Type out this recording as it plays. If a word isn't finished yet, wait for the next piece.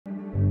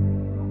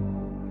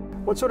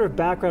What sort of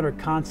background or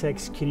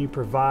context can you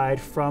provide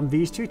from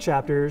these two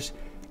chapters?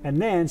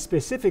 And then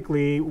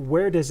specifically,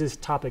 where does this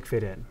topic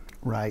fit in?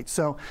 Right.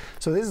 So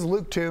this is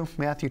Luke 2,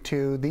 Matthew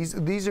 2.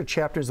 These are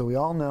chapters that we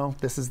all know.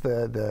 This is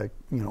the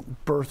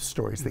birth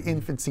stories, the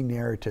infancy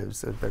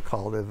narratives that they're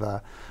called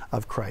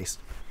of Christ.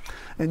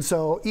 And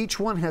so each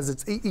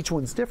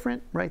one's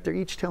different, right? They're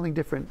each telling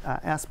different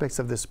aspects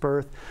of this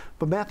birth.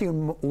 But Matthew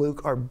and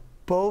Luke are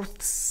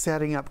both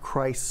setting up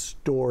Christ's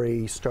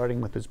story, starting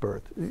with his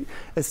birth,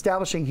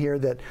 establishing here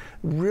that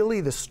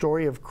really the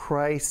story of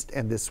Christ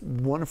and this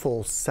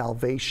wonderful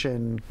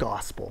salvation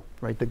gospel,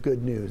 right, the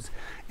good news,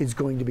 is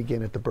going to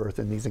begin at the birth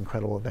and these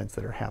incredible events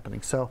that are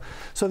happening. So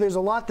there's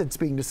a lot that's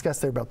being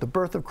discussed there about the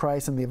birth of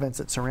Christ and the events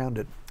that surround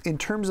it. In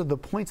terms of the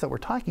points that we're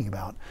talking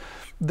about,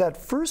 that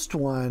first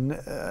one,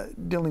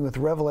 dealing with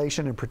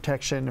revelation and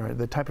protection, or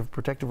the type of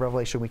protective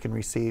revelation we can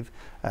receive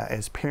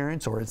as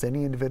parents or as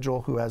any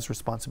individual who has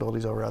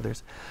responsibilities over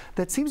others,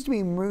 that seems to be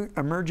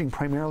emerging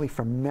primarily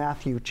from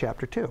Matthew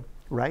chapter 2,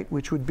 right?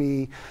 Which would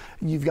be,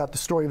 you've got the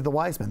story of the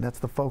wise men. That's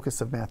the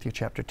focus of Matthew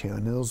chapter 2.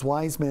 And those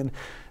wise men,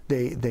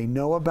 they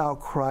know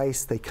about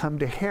Christ, they come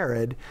to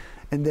Herod,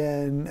 and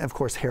then, of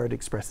course, Herod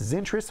expresses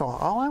interest.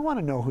 Oh, I want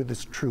to know who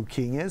this true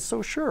king is,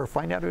 so sure,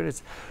 find out who it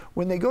is.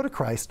 When they go to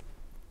Christ,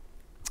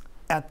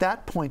 at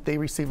that point, they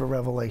receive a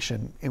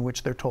revelation in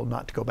which they're told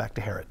not to go back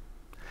to Herod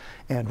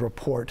and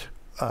report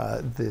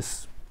about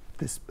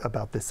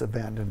this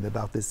event and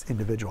about this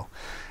individual.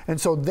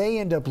 And so they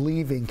end up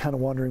leaving, kind of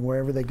wandering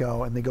wherever they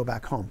go, and they go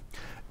back home.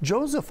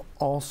 Joseph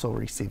also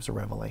receives a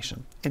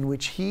revelation in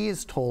which he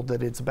is told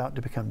that it's about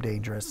to become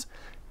dangerous.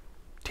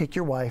 Take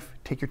your wife,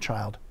 take your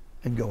child,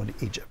 and go into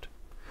Egypt.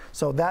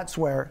 So that's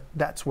where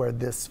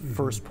this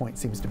first point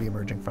seems to be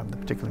emerging from, the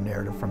particular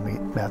narrative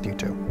from Matthew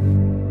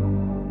 2.